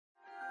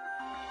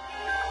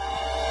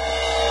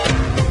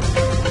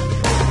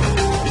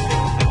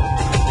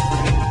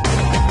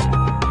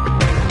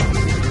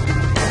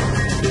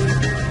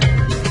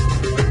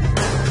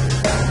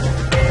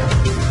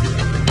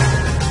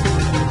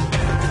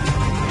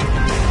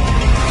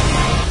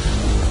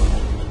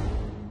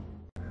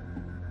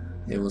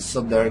what's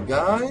up there,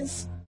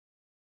 guys?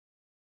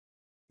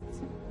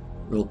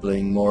 We're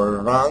playing more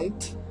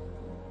ranked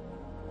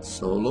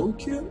solo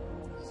queue.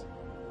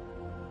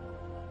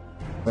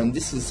 And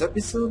this is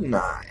episode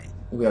 9.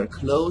 We are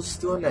close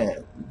to an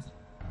end.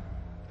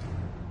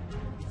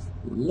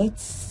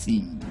 Let's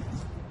see.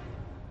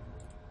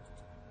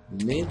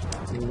 Mid,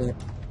 please.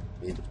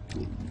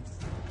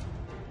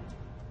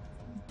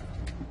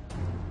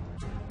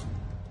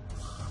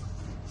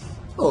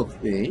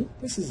 Okay,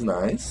 this is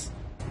nice.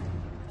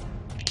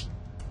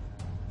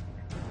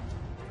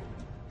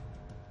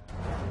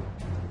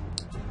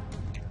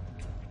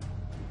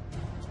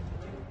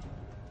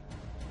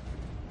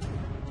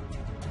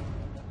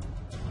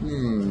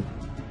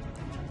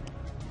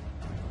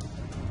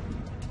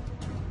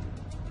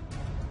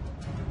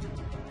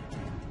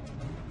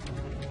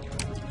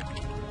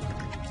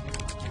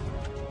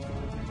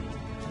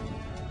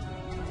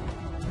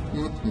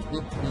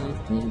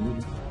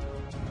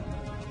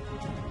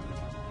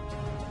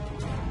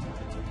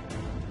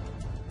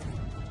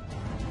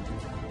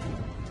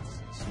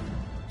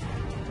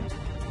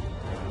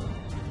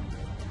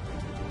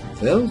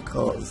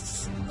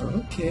 Velcos,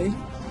 okay.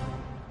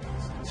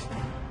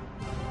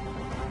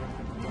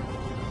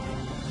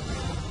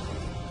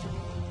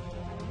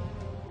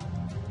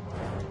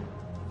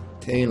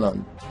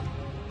 Talon.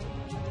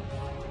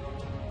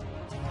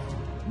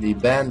 We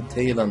banned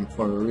Talon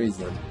for a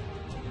reason.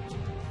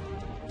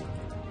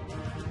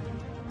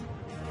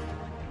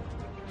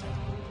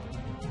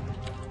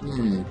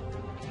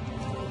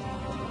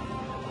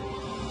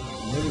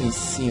 Let me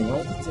see,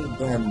 why did they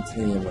ban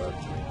Talon?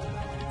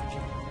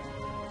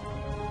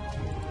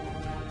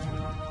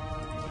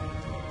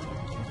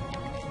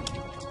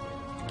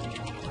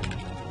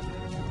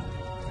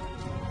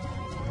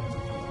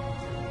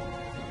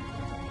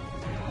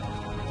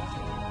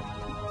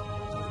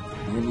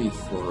 Maybe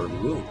for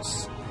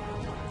looks.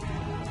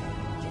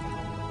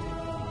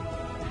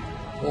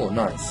 Oh,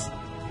 nice.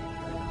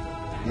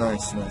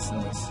 Nice.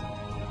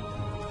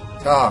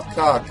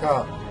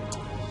 Ka.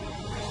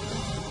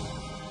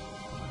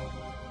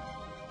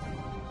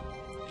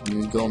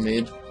 You go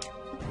mid.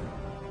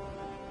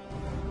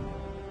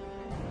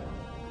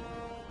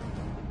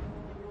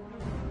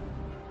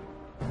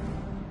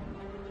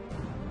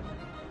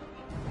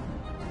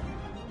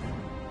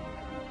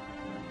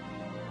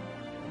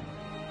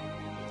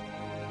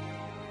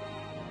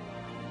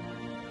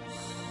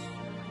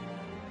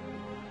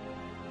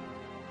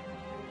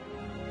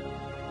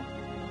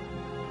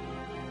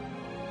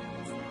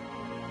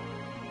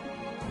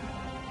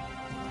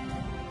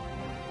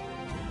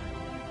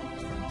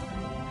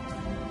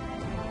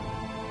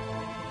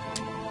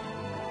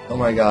 Oh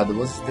my god,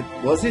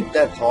 was it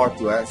that hard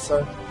to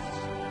answer?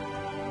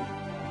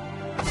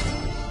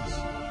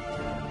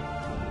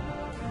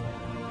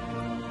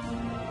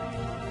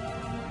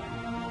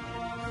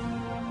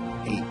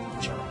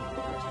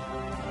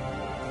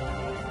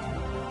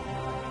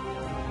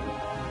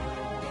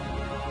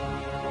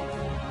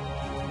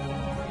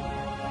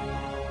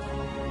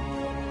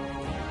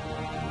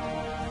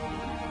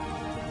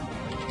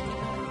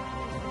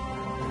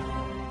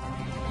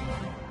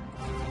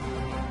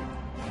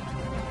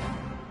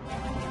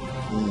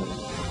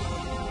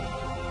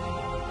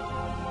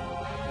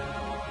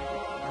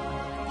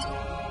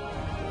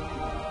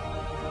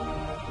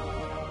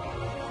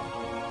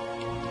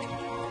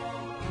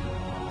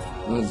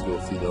 Let's go,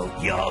 Fido.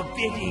 Your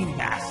bidding,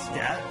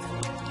 master.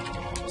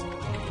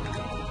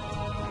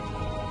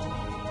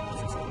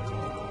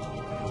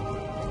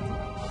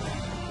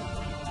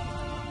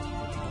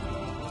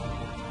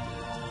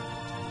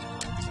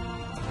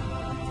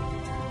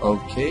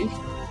 Okay.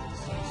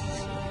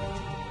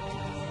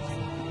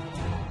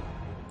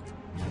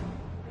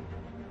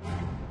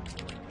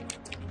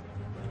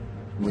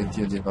 With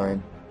you,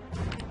 Divine.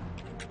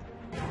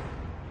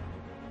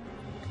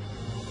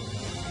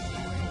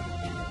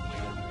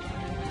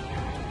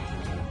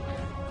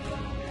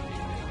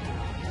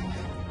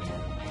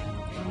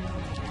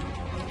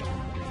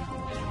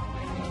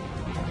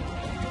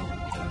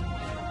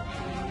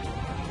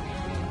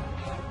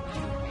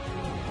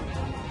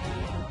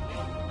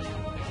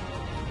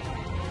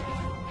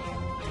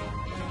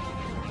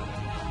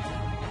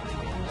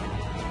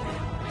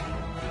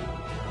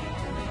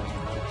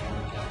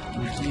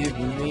 Give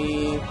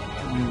me...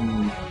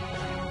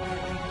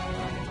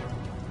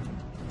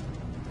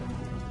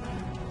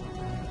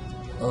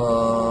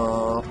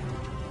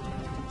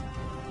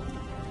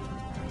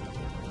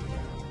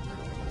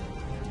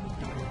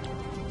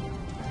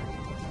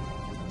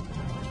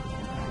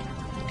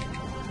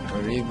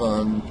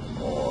 Riven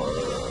or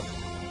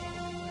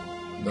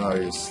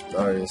Darius.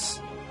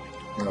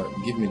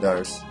 Give me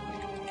Darius.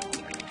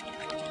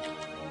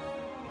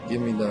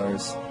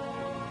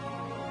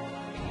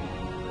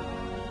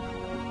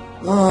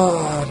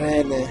 Ah,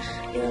 Rene.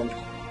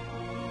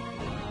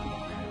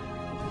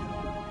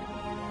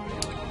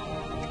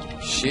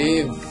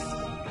 Shiv,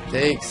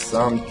 take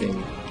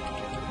something.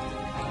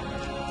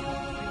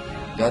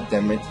 God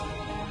damn it.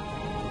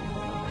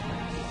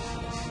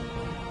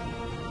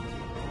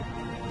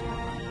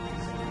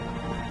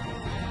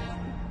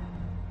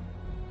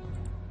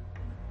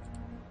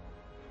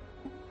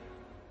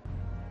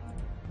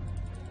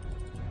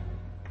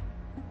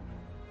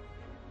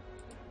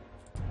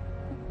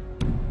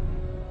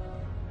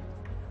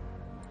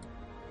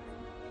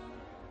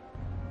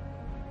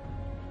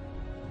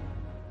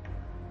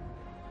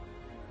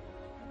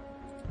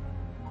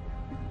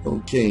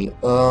 Okay,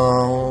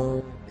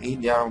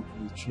 AD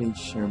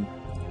penetration.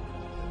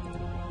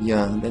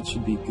 Yeah, that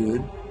should be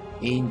good.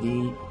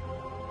 AD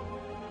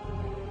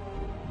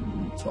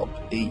top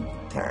 8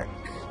 attack.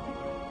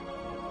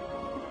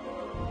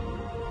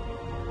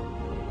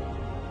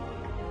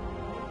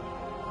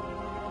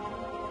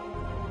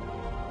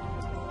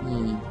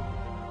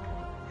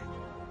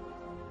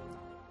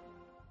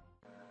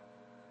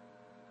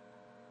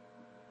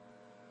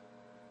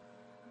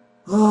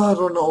 I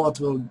don't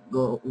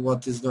know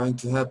what is going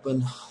to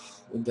happen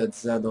with that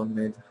Z on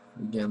mid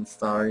against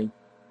Starry.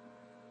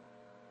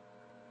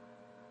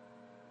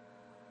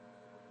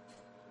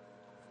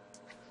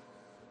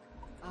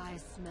 I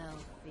smell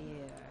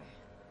fear.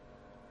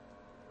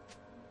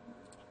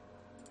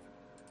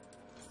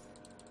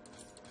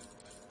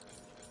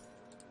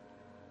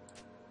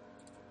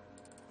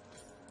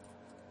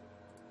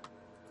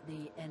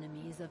 The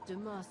enemies of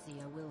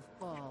Demacia will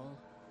fall.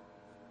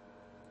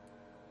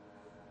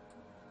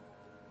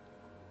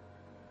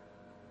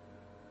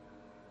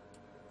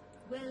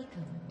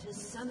 Welcome to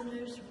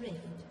Summoner's Rift.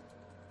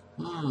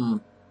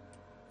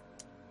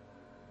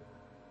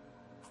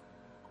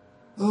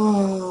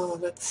 Oh,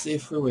 let's see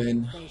if we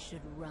win. They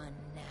should run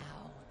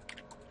now.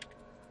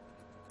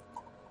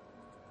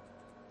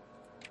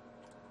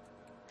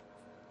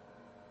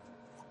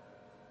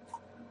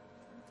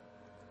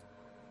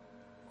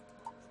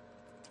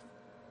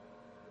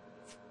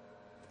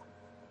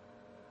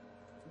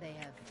 They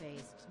have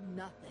faced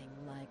nothing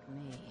like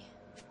me.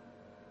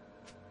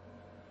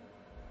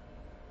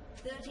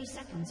 30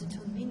 seconds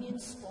until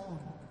minions spawn.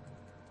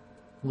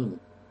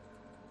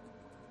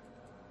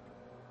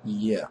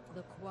 Yeah.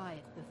 The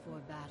quiet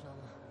before battle.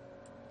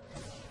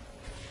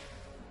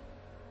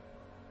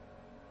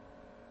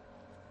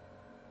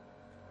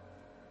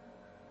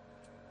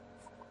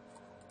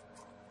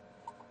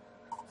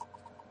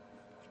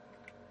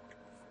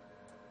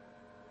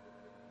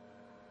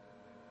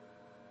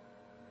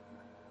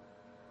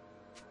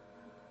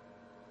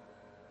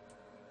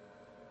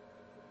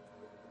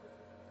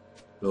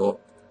 Oh.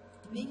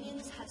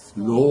 Minions have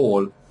spawned.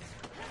 LOL.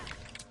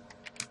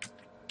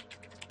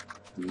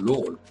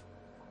 LOL.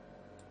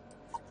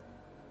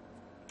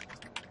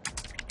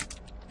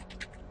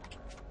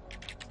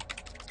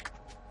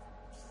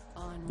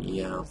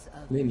 Yeah,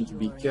 they need to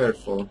be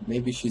careful.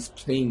 Maybe she's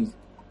playing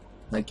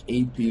like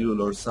AP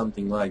Lul or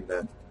something like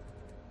that.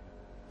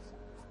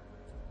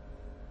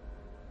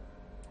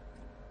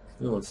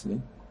 We'll see.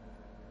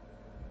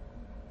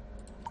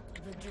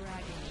 The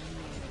dragon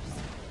nears.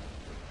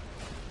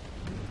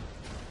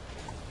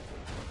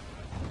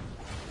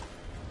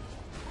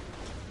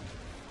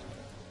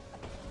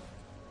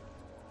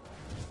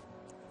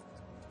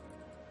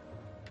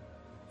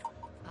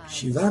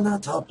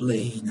 Shyvana top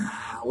lane.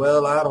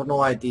 Well, I don't know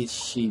why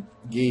she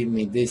gave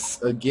me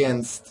this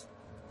against...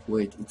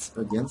 Wait, it's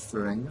against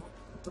Renga?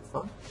 What the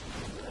fuck?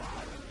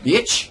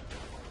 Bitch!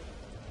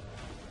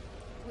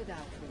 Without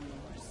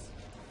remorse.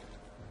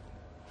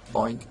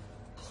 Boink.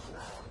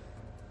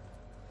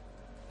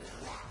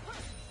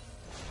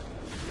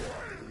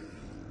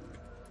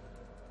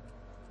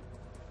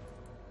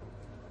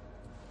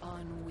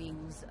 On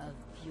wings of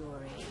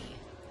fury.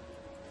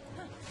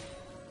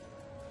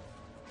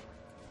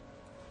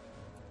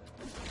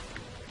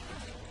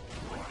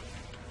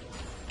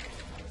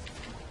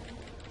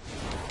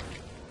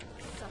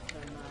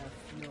 Suffer my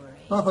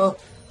fury. Haha.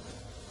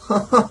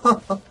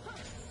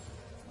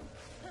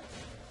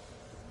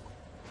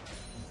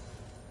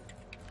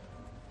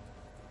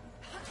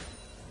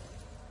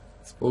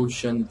 It's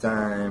potion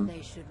time.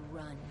 They should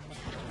run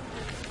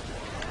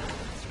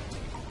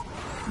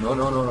No.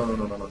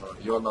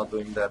 You're not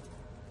doing that.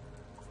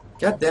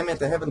 God damn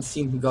it, I haven't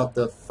seen he got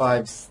the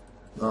 5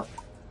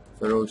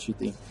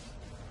 ferocity.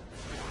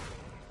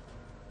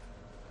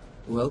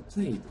 Well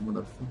played,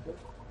 motherfucker.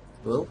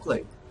 Well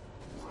played.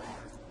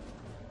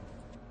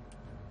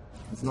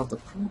 It's not a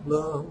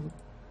problem.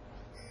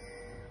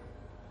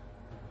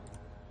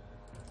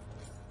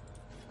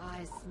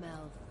 I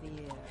smell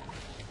fear.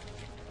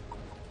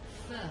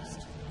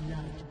 First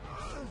blood.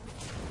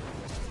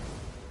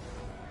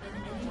 An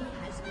enemy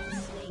has been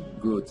slain.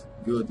 Good.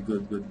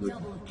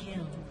 Double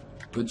kill.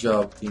 Good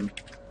job, team.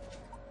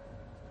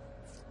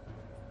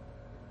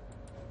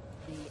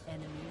 The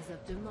enemies of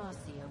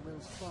Demacia will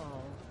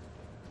fall.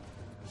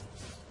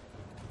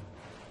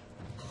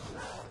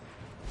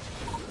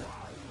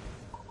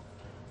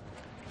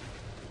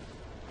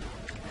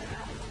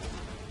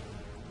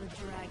 The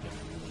dragon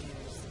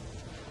nears.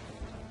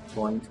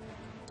 Point.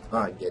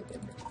 Ah, get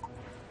them.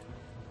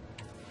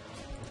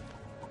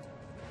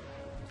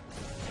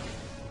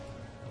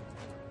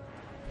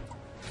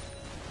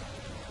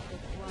 The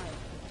quiet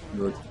before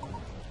Good. battle.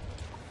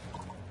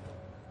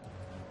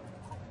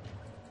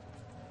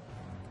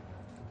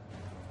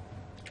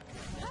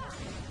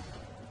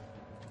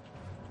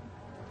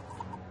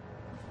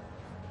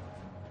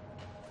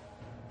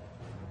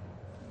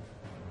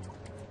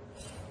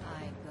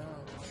 I go.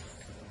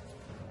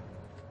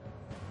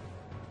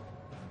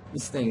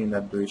 He's staying in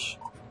that bush.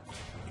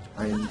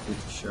 I am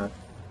pretty sure.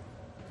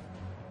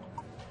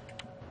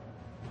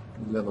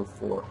 level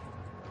 4.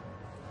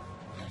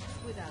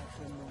 Without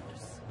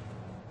remorse.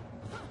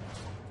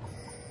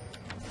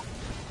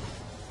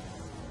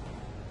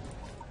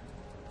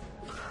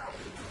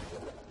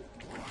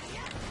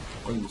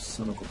 Oh, you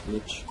son of a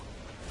bitch.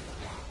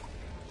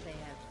 They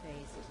have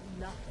faced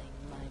nothing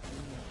like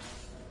me.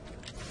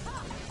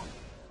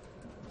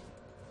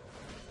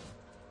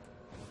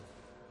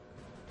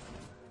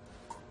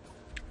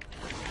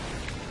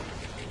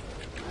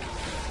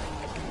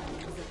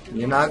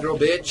 You an aggro,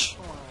 bitch.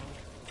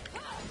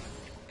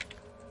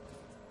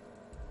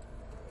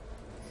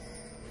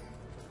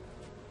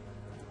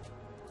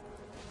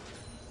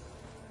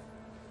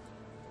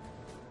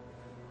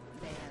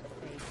 They have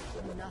faced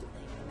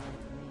nothing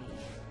like me.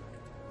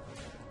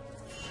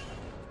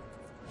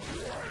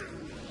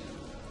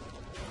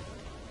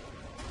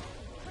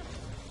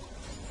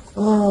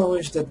 Oh, I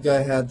wish that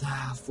guy had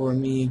for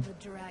me. The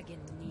dragon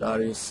needs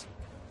Darius.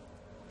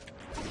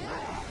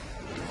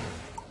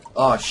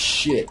 Oh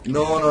shit.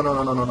 No, no, no,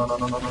 no, no, no, no, no,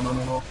 no, no, no,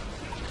 no, no.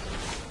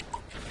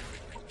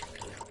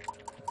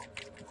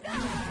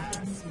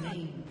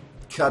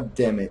 God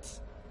damn it.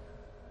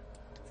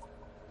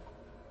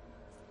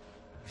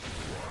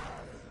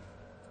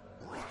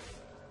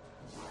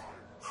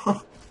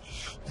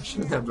 I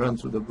shouldn't have run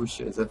through the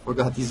bushes. I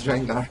forgot his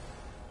Rengar.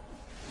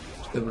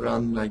 Should have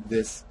run like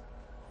this.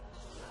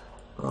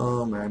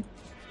 Oh man.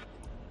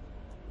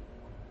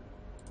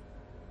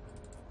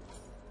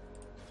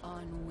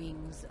 on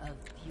wings of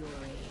fury.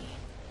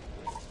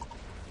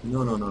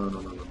 No, no, no, no, no,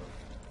 no, no, no.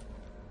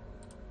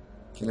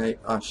 Can I?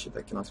 Ah, shit,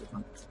 I cannot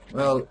refund it.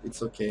 Well,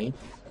 it's okay.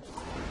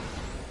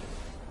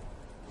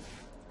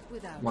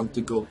 Without Want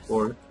to go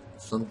for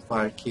some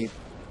fire cape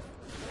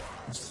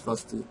as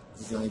fast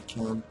as I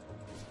can.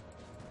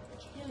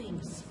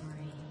 Killing spree.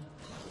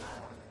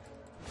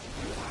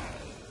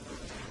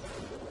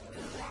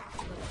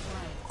 the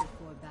quiet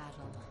before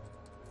battle.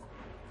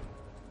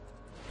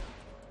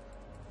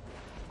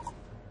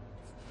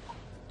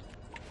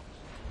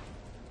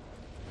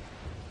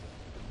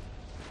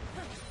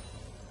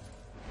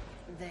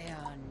 They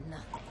are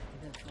nothing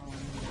before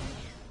me.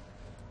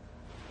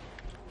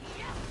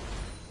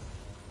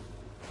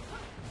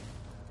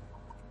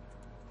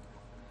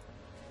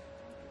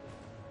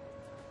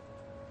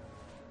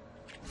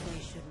 They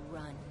should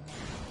run now.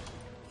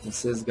 It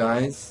says,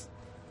 guys.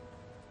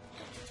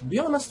 To be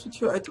honest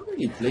with you, I don't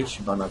really play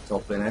Shyvana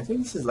top lane. I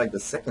think this is like the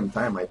second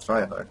time I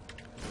try her.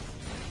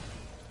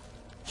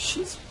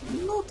 She's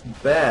not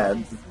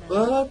bad,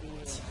 but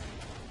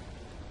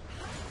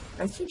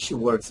I think she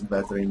works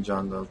better in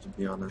jungle, to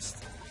be honest.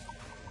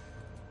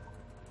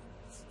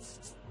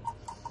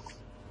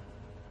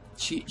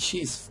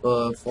 She's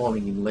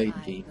falling in late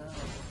I game. go.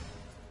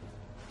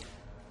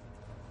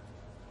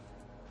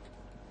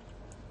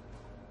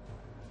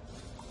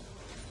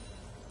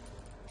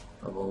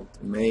 Of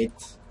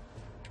ultimate.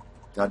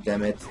 God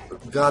damn it.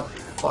 God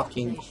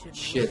fucking They should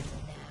shit. run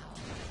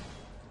now.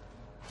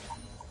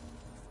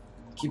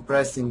 Keep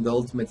pressing the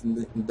ultimate and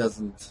it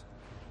doesn't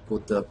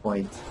put the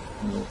point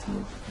in the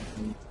ultimate.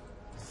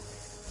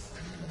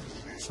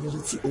 So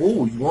let's see.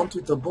 Oh, you want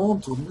with a bone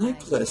to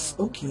necklace.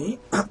 Okay.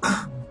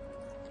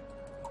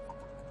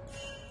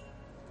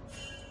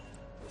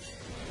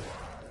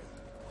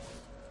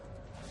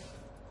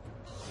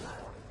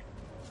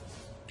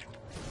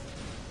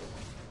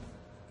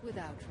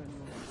 Without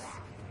remorse.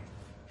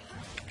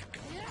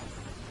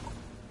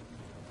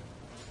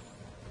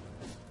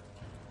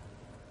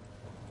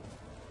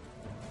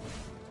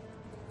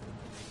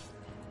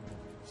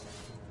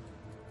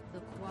 The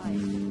quiet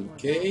before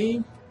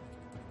Okay.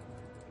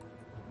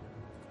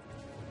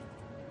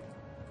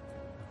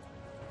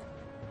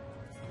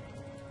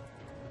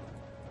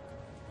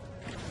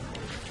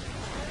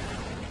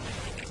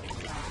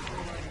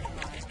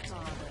 my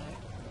father,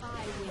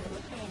 I will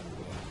end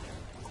it.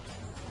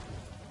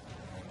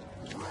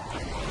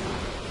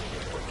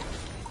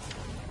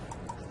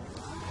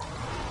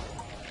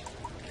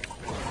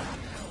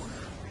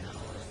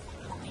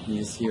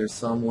 He's here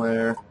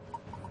somewhere.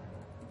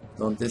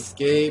 Don't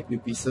escape, you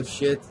piece of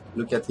shit.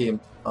 Look at him.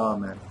 Oh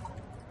man.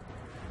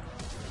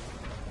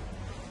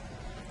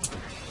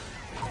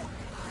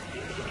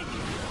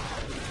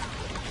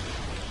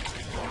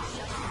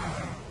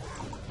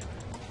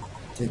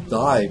 They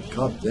died,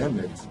 god damn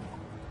it.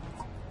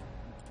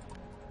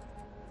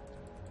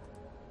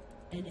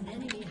 An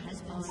enemy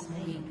has been On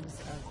slain. wings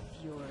of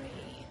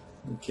fury.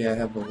 Okay, I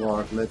have a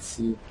ward, let's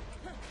see.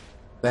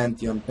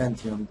 Pantheon,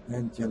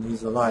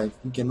 he's alive.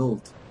 He can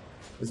ult.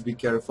 Let's be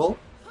careful.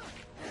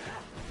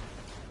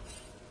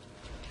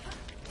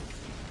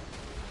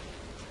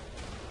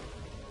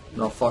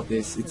 No, fuck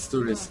this, it's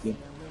too risky.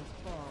 Demacia will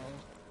fall.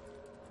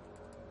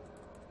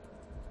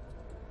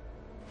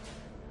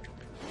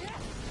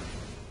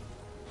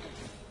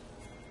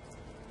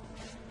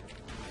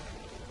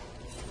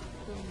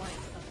 The might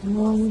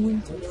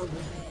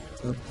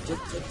of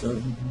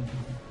the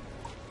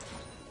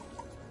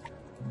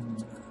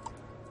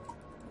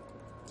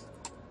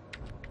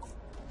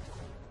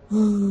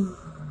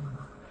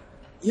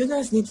You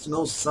guys need to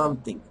know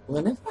something.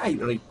 Whenever I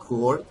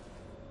record,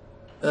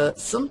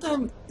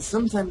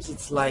 Sometimes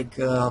it's like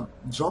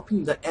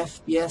dropping the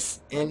FPS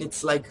and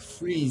it's like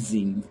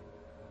freezing,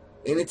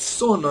 and it's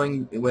so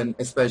annoying when,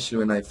 especially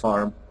when I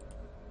farm.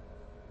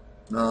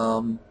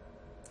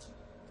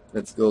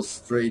 Let's go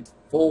straight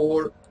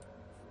for.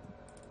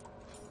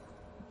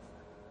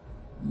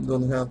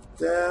 Don't have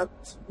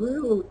that. We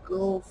will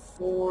go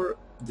for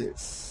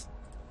this.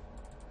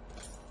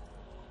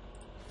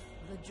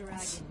 The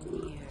dragon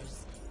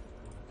nears.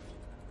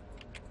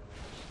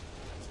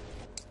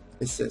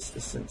 Assist.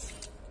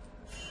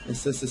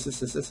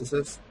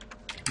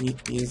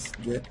 He is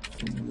dead.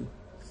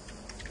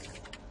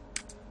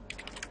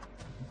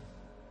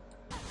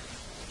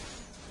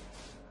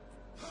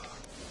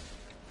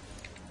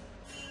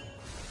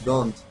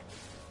 Don't.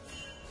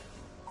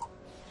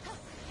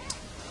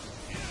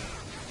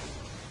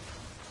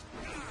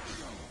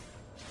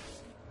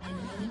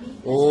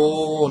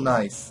 Oh,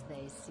 nice.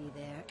 They see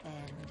their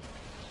end.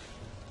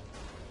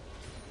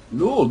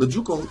 Lol, the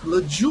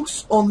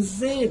juke's on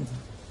Z.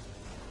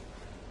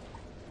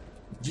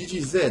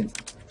 GGZ.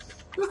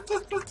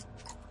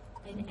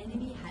 An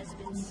enemy has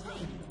been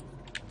slain.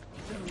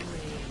 The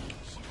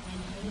rage. An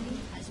enemy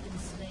has been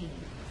slain.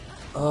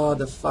 Oh,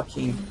 the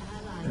fucking An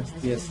ally has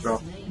been FPS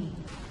drop. slain.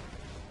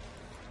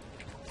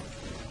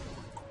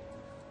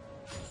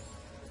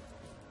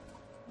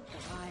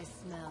 I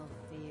smell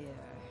fear.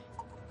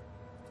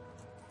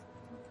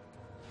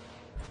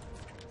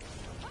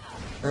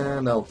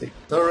 And I'll take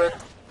turret.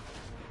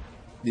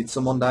 Did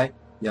someone die?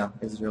 Yeah,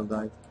 Israel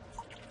died.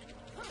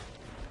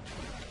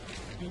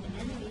 An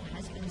enemy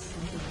has been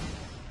slain.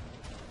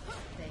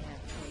 They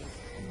have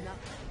faced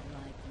nothing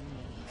like me.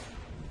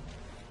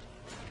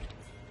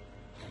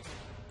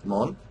 Come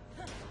on.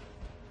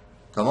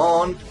 Come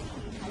on.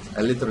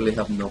 I literally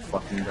have no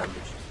fucking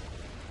damage.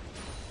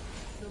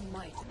 The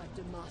might of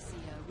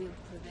Demacia will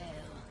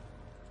prevail.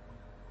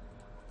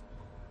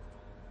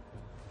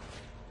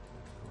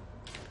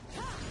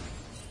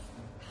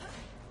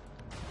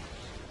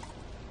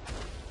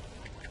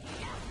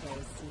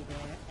 They see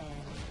their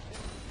end.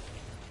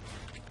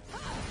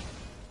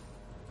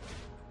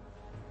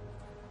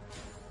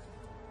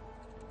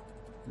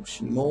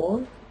 Pushing more.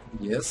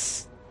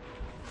 Yes.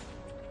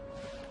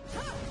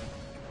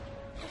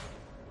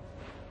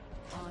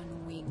 On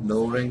wings No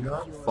of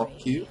Rengar. fury.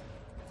 Fuck you.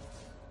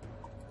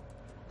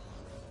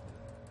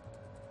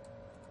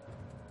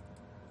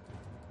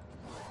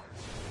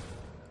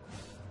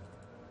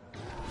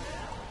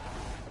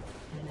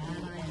 An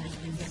ally has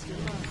been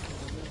slain.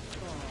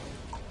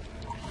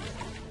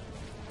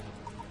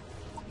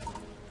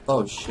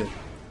 Oh shit.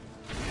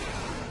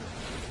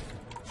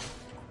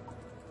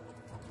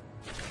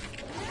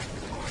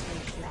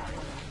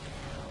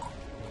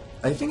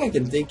 I think I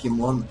can take him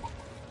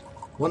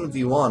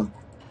 1v1.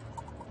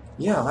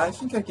 Yeah, I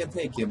think I can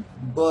take him.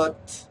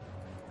 But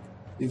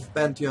if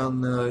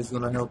Pantheon is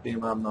gonna help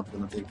him, I'm not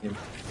gonna take him.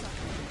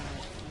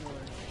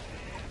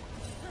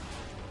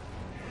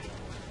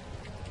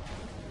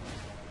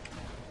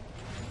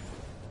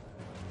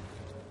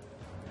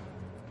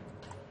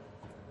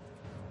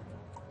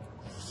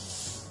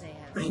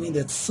 I need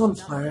that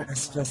Sunfire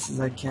as fast as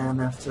I can.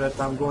 After that,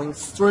 I'm going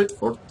straight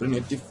for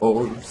Trinity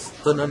Force.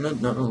 No.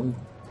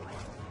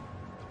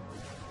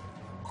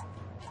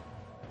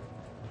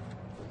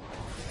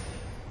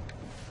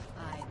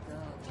 I go.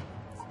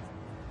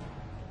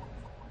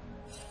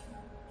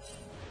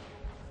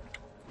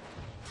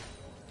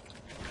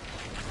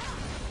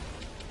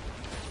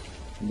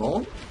 Come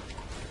on.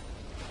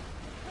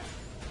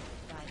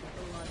 By the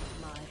blood of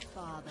my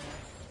father,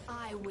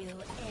 I will end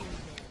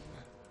them.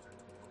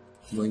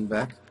 Going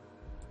back.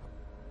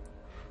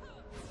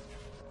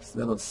 It's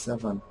level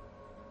 7.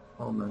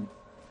 Oh man.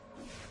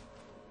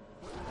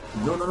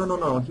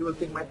 No. He will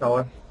take my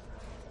tower.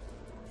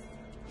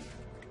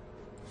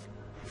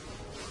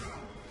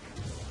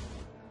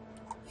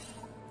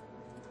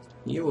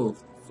 He will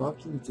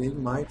fucking take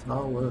my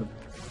tower. The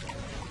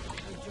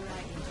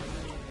dragon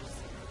nears.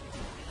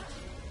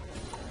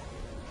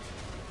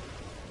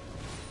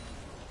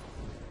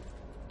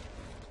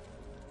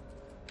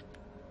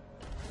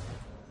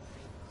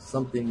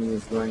 Something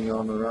is going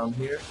on around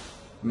here.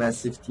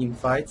 Massive team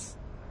fights.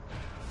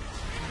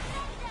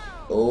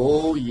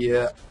 Oh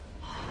yeah.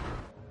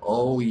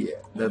 Oh yeah.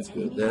 That's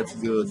good. That's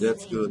good.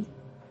 That's good.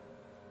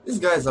 These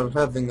guys are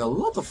having a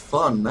lot of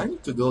fun. I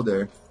need to go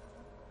there.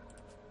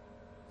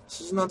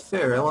 This is not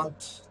fair. I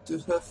want to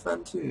have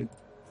fun too.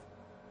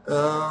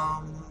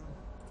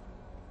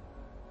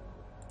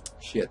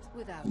 Shit.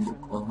 Without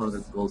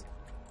 100 gold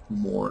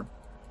more.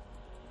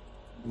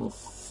 Well,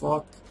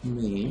 fuck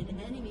me. An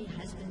enemy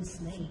has been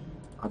slain.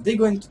 Are they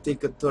going to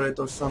take a turret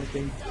or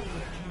something?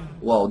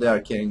 Wow, they are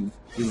carrying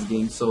this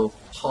game so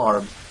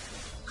hard.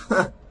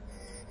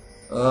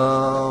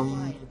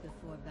 quiet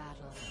before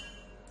battle.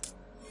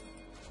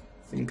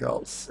 I think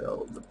I'll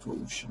sell the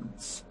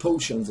potions.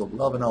 Potions of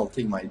love, and I'll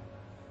take my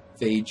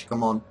Phage.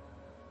 Come on.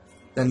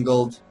 10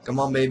 gold. Come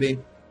on, baby.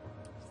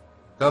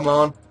 Come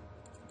on.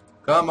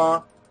 Come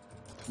on.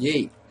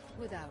 Yay.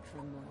 Without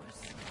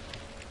remorse.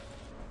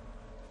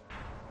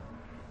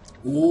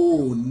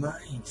 Oh,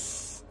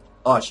 nice.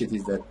 Oh shit,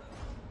 he's dead.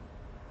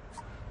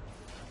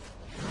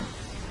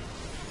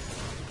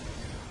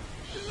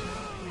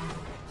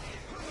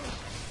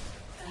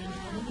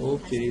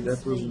 Okay,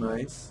 that was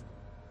nice.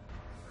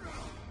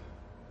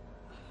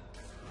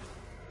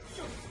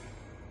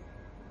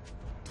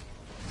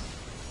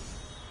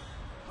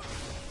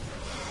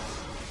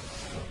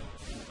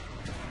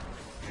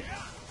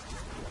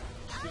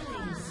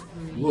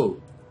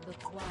 Whoa.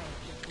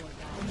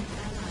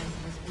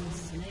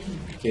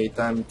 Okay,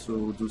 time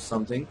to do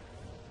something.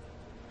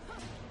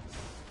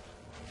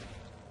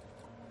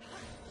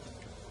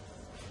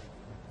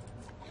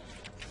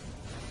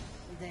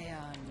 They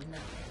are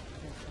nothing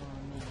before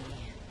me.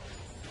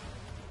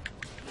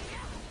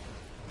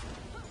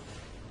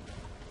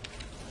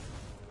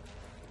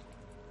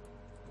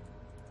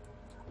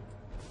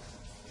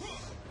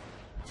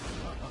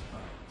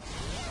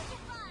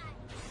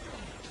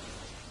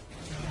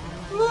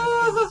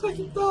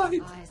 He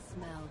died. I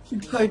smell He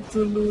died to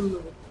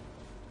Lulu.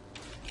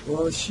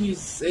 Well,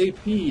 she's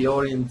AP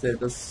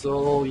oriented,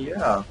 so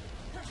yeah.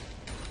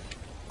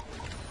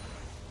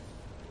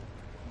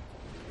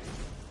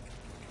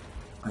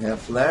 I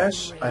have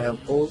flash, I have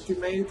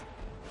ultimate.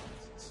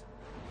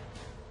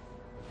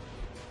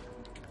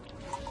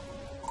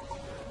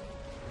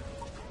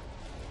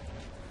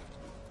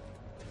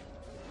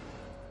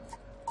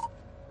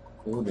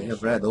 Oh, they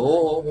have red.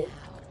 Oh,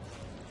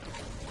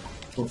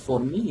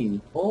 for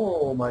me.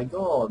 Oh my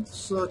god,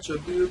 such a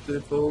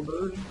beautiful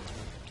bird.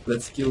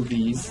 Let's kill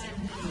these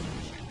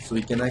so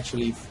we can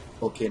actually.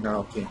 Okay, now,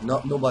 okay.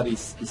 Nobody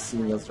is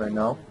seeing us right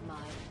now. my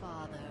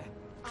father.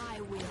 I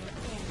will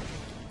end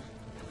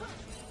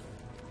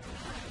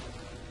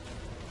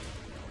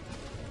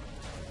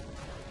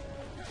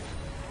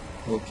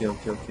Okay.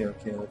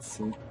 Let's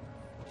see.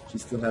 She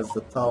still has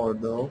the tower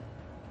though.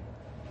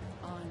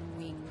 on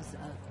wings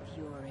of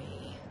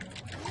fury.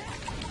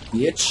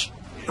 Bitch.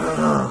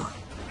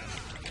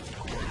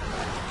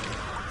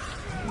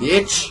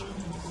 Bitch.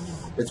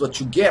 That's what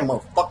you get,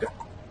 motherfucker.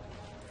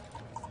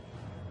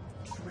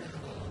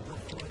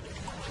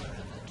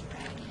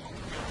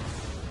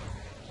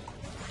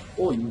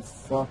 Oh, you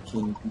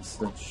fucking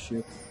piece of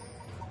shit.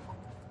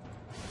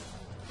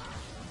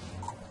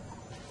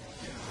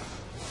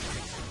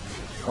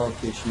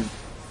 Okay, she.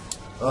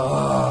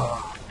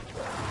 Ah.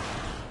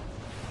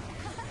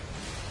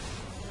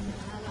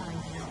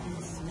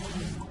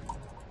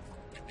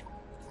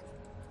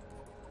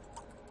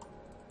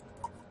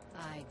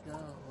 I go.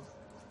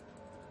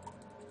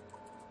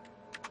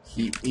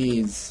 He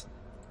is.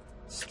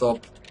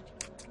 Stop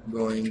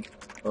going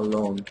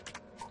alone.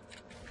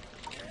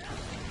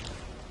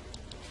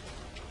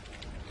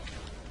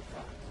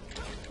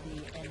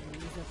 The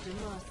enemies of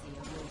Demacia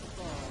will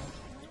fall.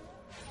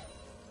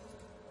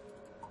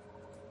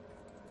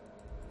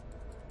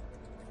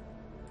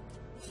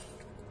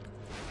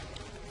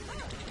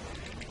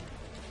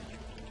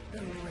 The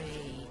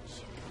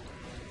rage.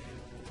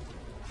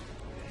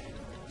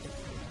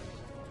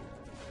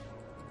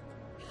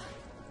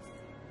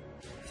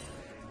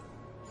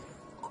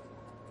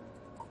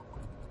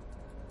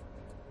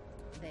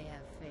 They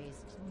have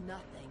faced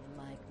nothing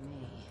like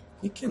me.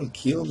 He can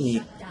kill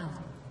me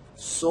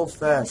so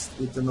fast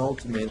with an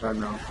ultimate right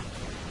now.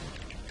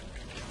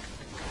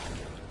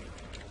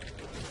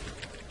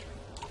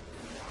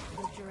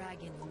 The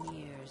dragon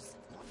nears.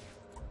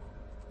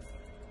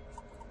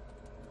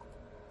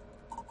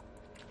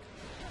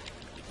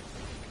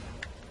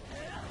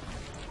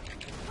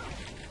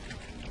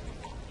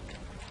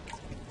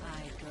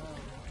 I go.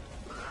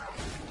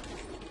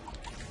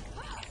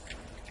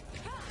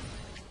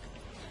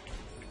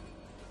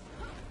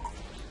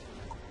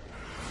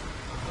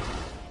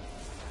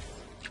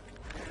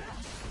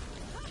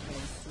 They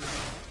see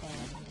the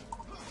end.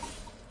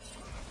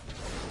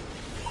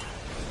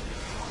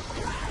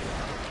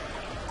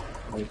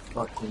 I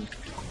fucking.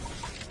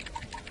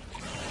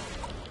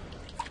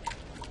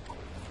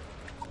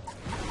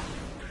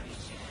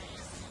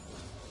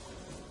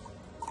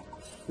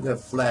 Could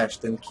have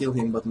flashed and killed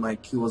him, but my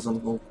Q was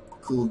on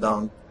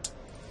cooldown.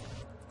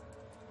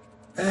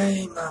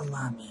 Hey,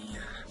 mamma mia.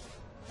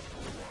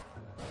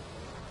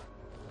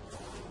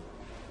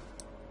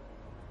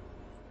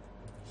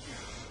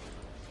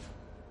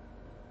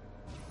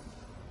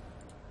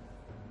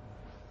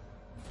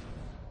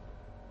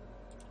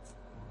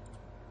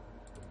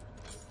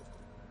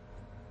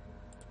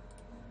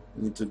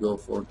 Need to go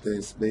for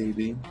this,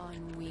 baby.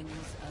 On wings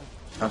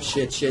of Ah,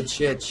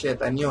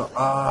 shit. I knew.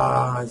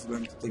 Ah, he's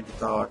going to take the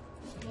tower.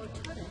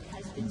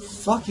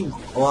 Fucking.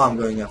 Oh, I'm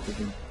going after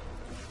him.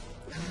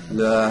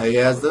 He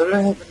has the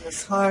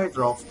Ravenous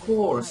Hydra, of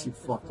course, you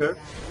fucker.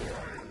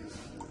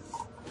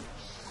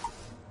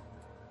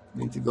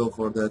 Need to go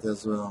for that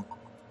as well.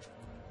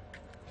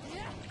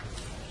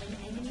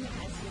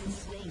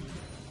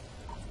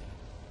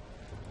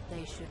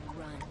 they should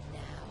run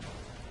now.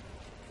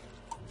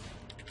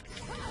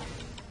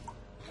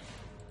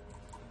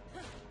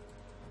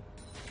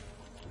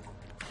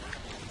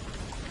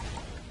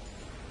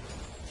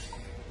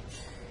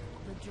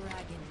 The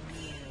dragon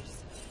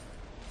nears.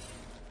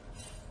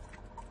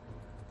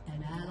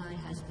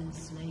 has been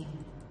slain.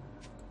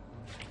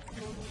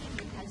 Your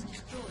team has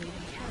destroyed a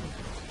turret.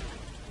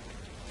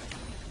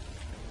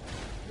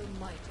 The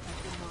might of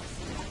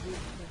Demacia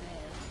will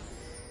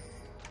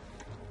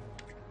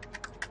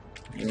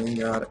prevail. We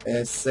got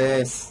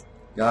SS.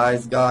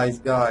 Guys.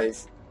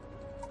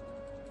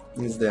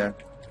 He's there.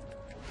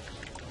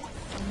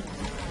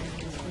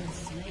 Has been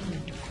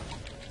slain.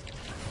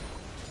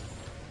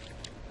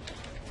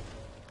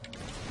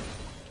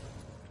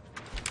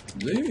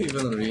 Do you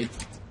even read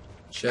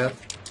chat?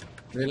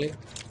 Really?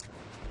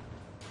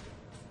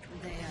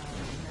 They are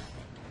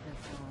nothing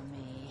before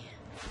me.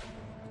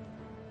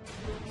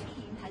 Your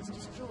team has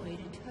destroyed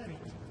a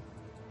turret.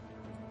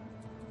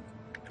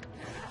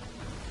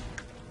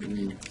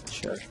 Read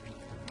chat.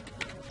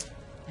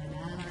 An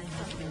ally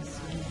has been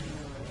slain.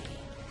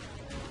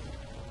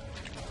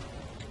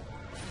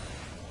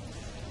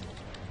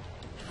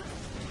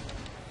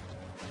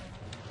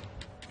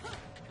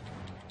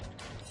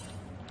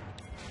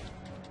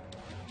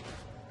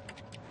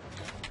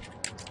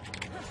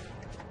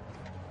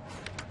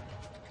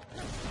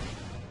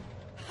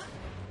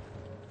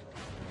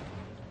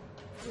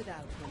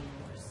 Without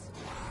remorse.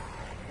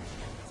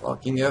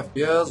 Fucking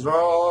FPS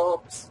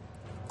drops.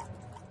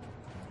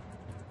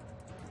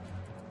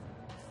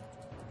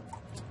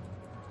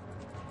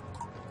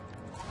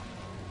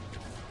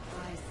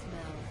 I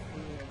smell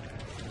fear.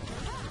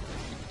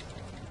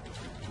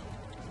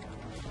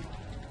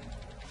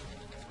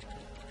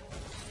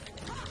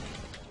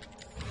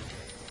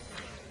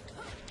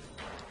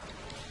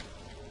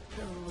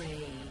 The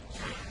rage.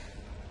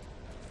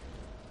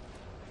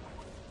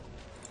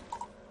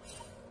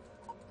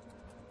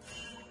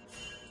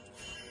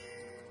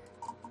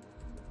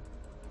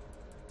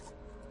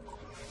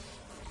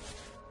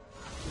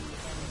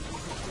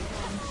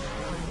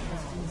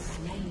 Has been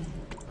slain.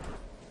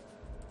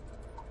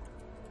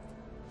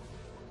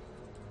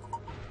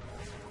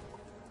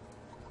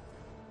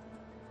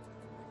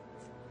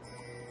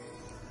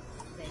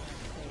 They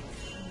have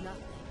faced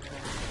nothing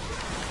but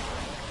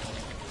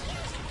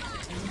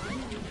An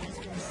enemy has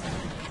been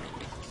slain.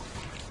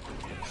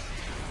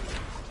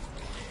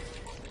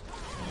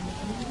 An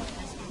enemy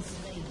has been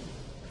slain.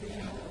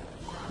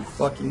 You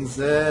fucking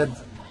Zed.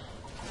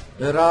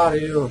 Where are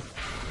you?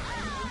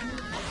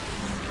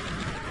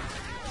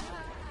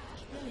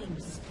 Killing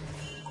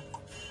spree.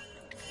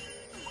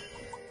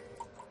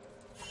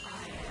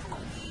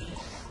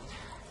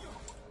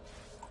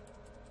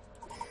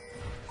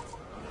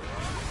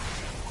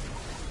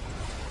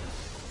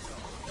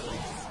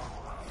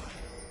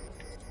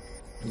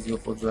 Let's go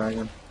for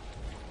dragon.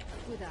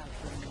 without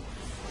remorse.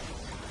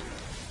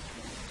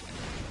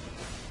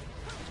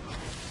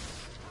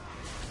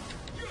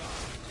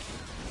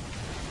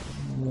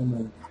 Oh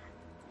my.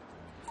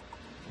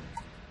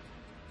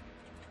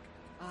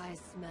 I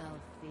smell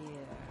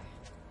fear.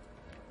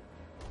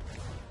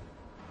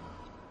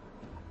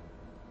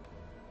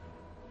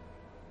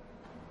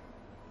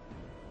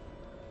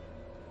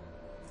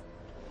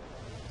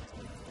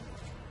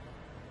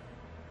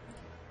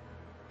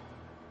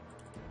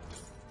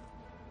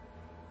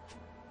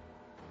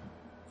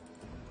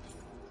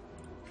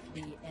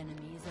 The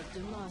enemies of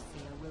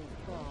Demacia will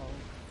fall.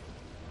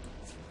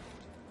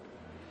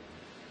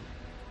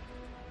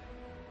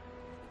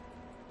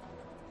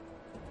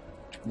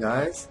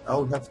 Guys,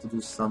 I'll have to do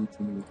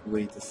something.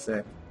 Wait a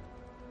sec.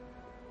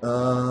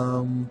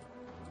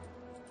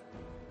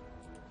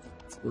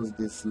 Let's put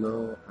this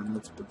slow and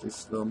let's put this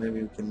slow.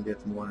 Maybe we can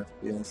get more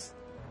FPS.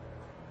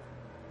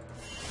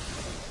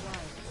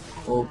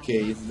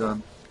 Okay, it's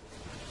done.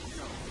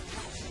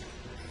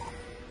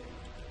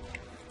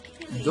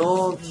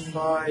 Don't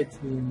fight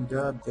him,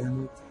 god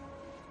damn it.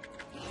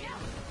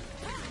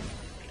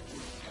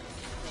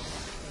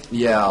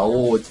 Yeah,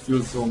 oh, it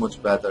feels so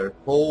much better.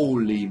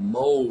 Holy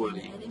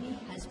moly. Enemy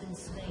has been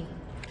slain.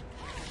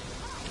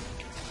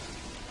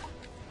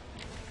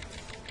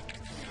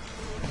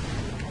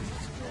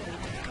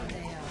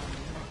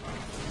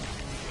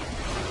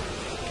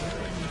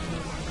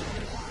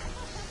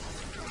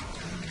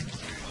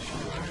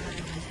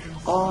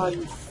 Oh,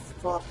 you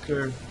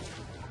fucker.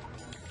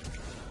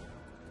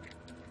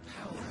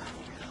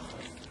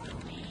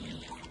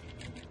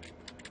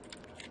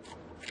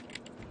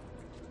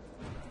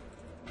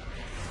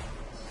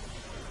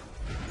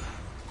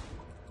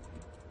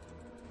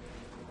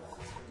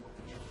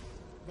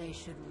 They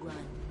should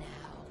run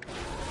now.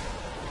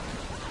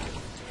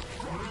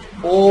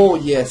 Oh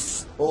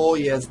yes,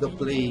 the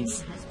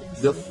plays.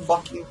 The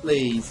fucking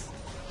plays.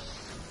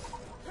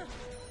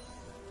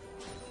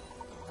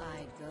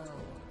 I go.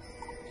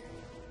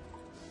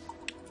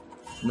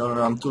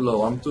 No, I'm too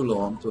low.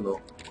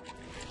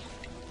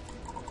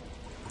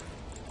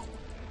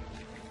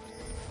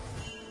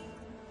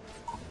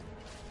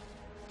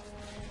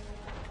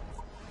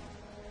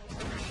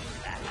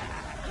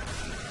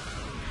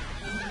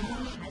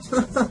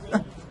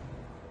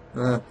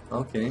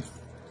 Okay,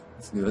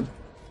 that's good.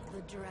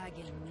 The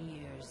dragon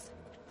nears.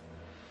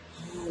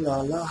 Oh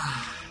la la.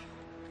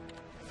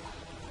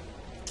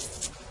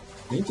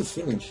 I need to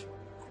finish.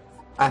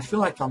 I feel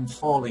like I'm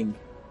falling.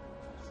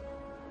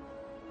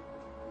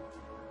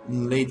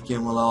 late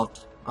game a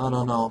lot. I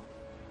don't know.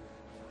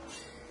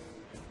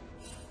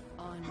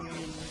 On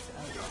wings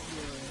of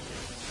fury.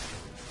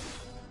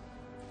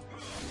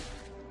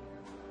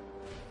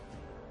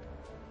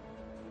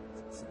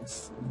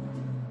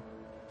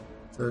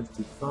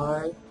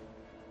 35.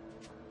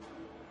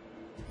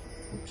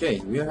 Okay,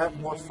 we have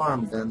more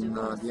farm than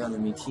the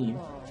enemy team.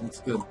 It's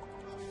good.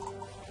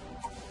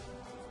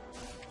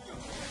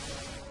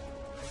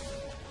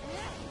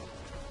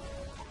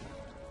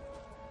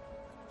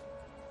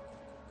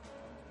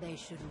 They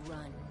should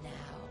run now.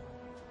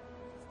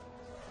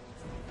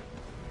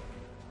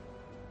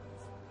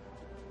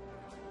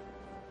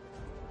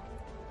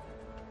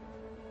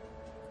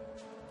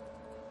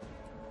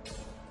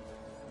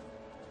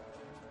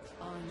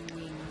 On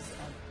wings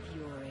of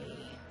fury.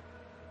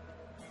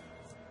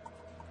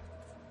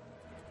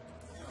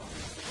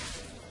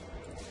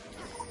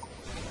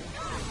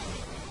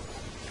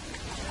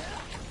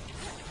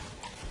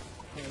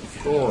 Of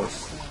course.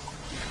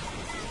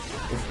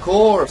 Of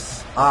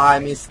course! Ah, I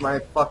missed my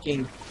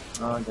fucking...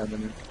 Oh,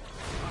 goddammit.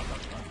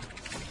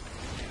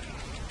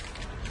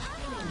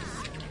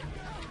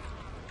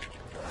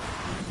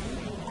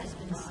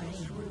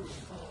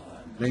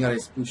 Rengar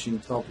is pushing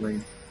top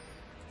lane.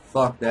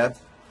 Fuck that.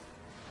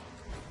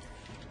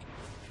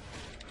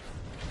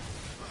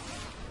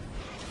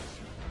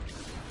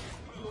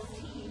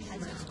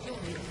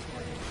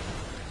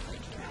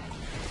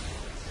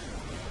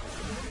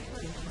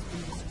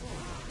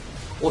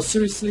 Oh,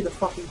 seriously, the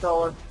fucking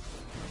tower?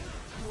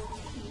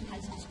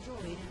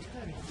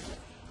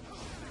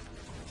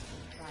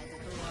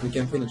 We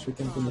can finish, we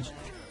can finish.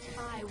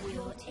 I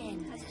will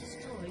end.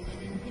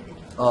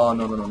 Oh,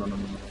 no, no, no, no, no,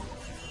 no.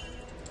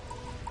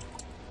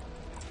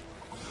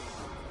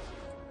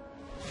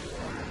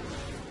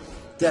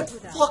 That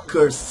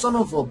fucker, son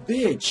of a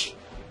bitch!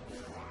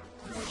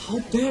 How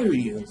dare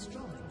you?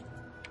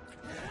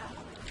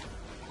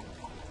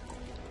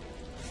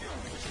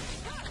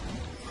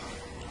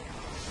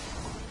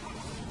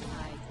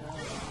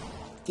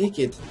 Take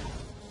it.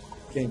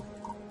 Okay.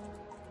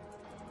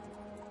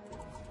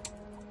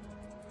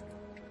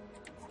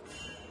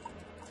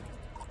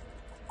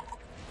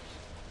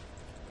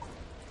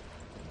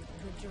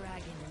 The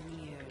dragon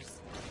nears.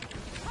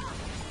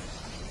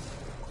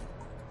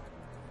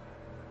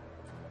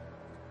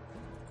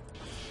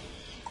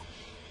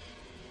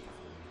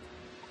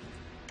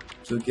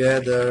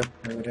 Together,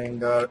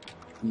 Rengar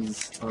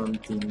is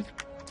hunting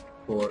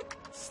for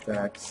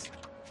stacks.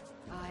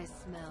 I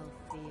smell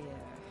fear.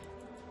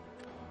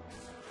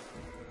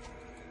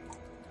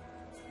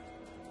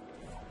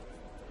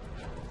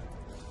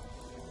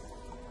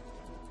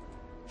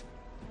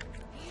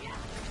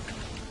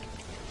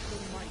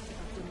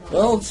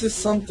 Well, this is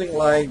something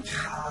like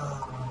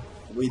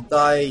we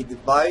die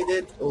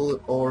divided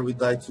or we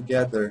die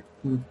together.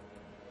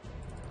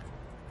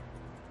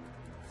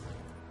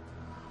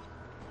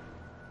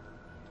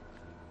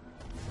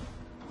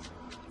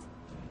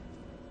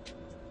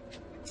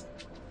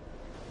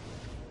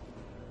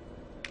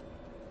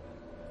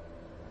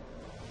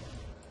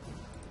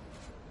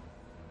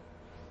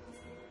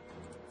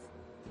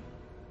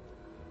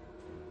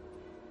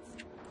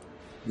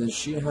 Does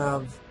she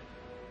have...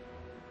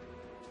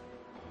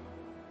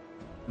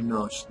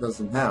 No, she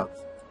doesn't have.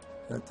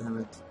 God damn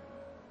it.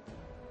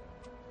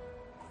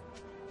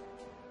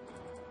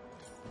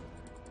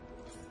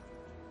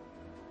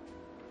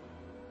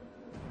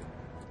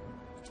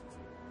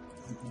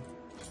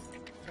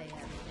 They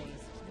have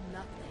faced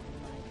nothing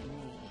like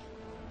me.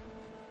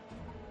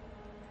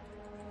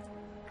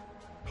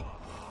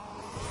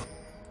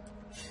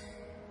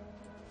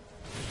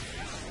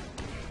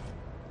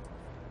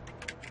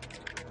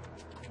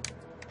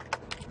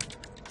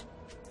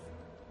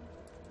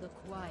 The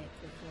quiet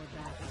before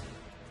battle.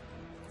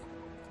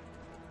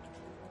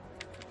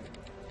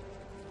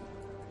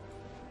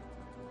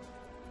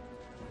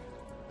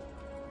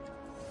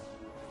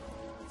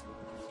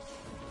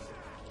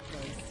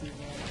 They see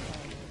their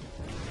end.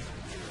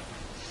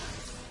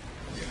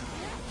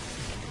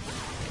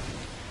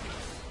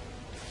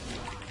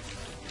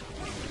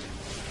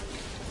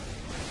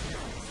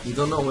 You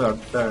don't know we are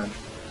there.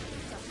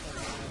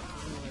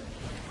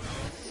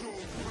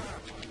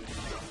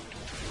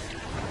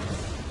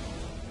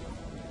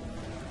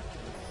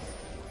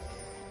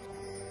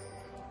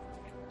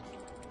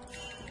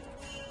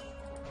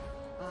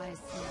 I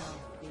smell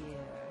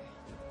fear.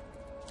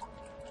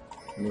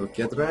 Look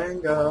at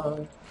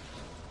Rengar.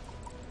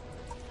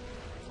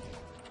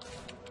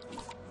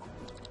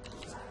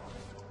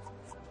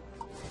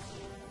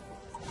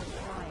 The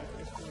quiet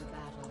before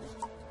battle.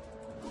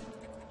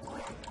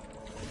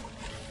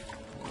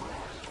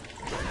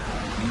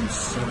 You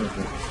son of a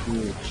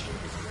bitch.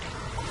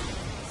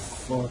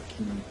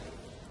 Fucking...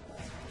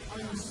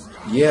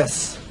 Yes!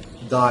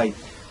 Died.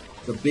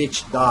 The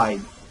bitch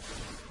died.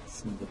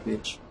 Son of a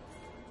bitch.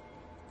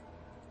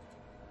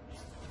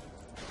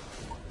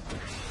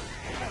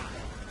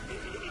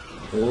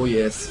 Oh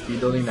yes,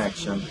 Fiddle in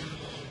action.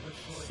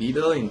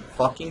 Fiddle in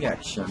fucking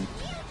action.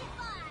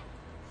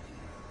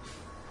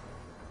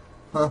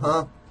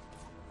 Haha.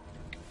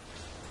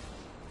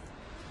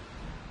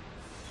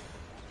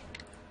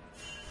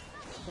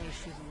 They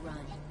should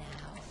run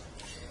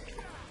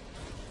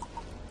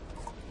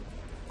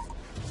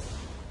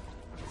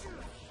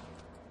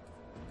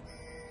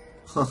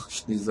now.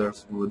 She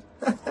deserves wood.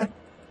 They are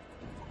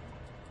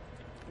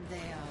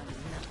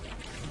nothing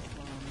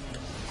before me.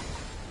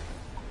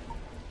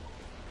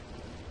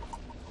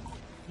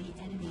 The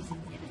enemy's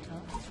inhibitor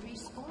is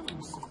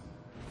respawning soon.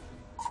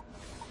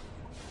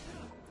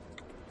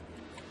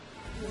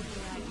 Your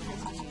flag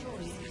has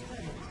destroyed a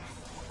turret.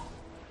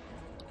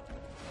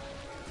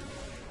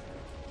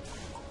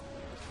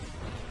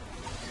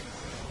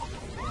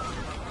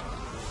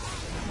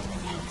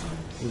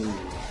 Ooh.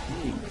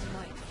 The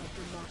might of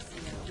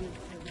Demacia will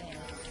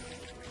prevail.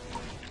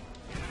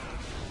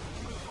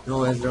 No,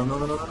 Ezreal, no,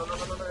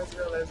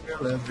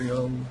 Ezreal,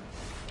 Ezreal.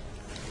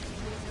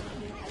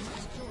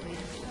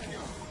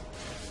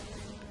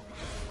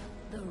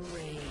 The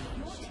rage.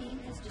 Your team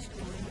has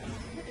destroyed an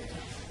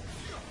inhibitor.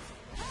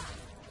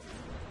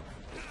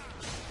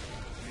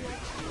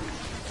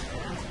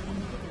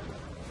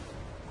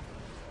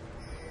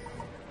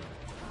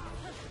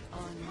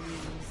 On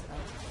wings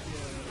of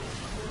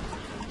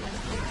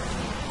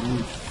You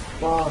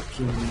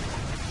fucking...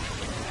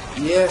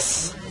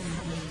 Yes!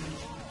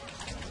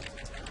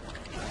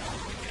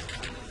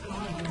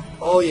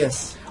 Oh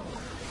yes!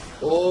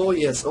 Oh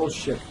yes, oh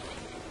shit!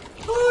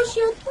 Oh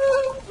shit!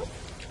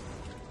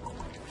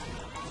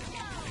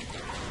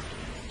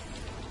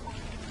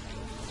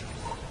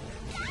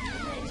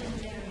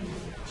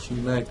 She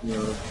ignited me or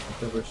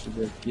whatever she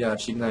did. Yeah,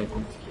 she ignited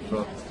me.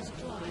 So.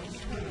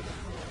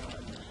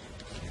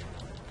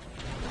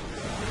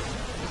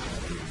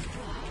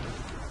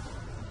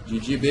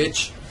 GG,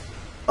 bitch.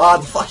 Ah,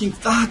 the fucking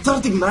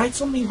third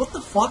ignites on me. What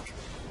the fuck?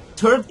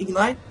 Third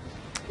ignite?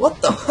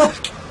 What the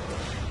fuck?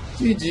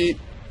 GG.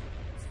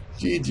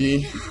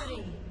 GG.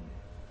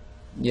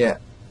 Yeah.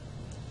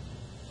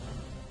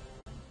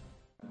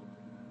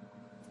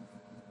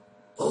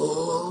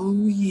 Oh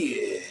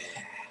yeah.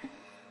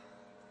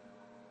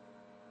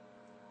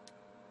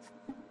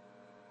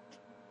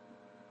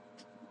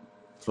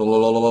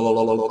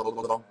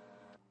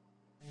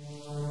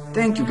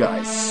 Thank you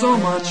guys so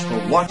much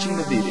for watching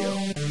the video.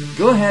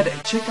 Go ahead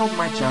and check out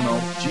my channel,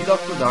 G-Dawg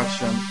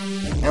Production,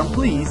 and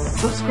please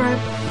subscribe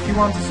if you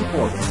want to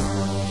support me.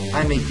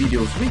 I make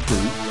videos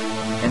weekly,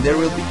 and there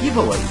will be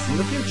giveaways in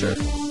the future.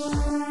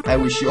 I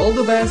wish you all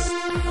the best,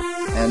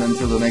 and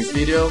until the next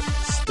video,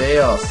 stay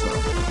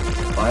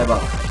awesome. Bye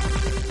bye.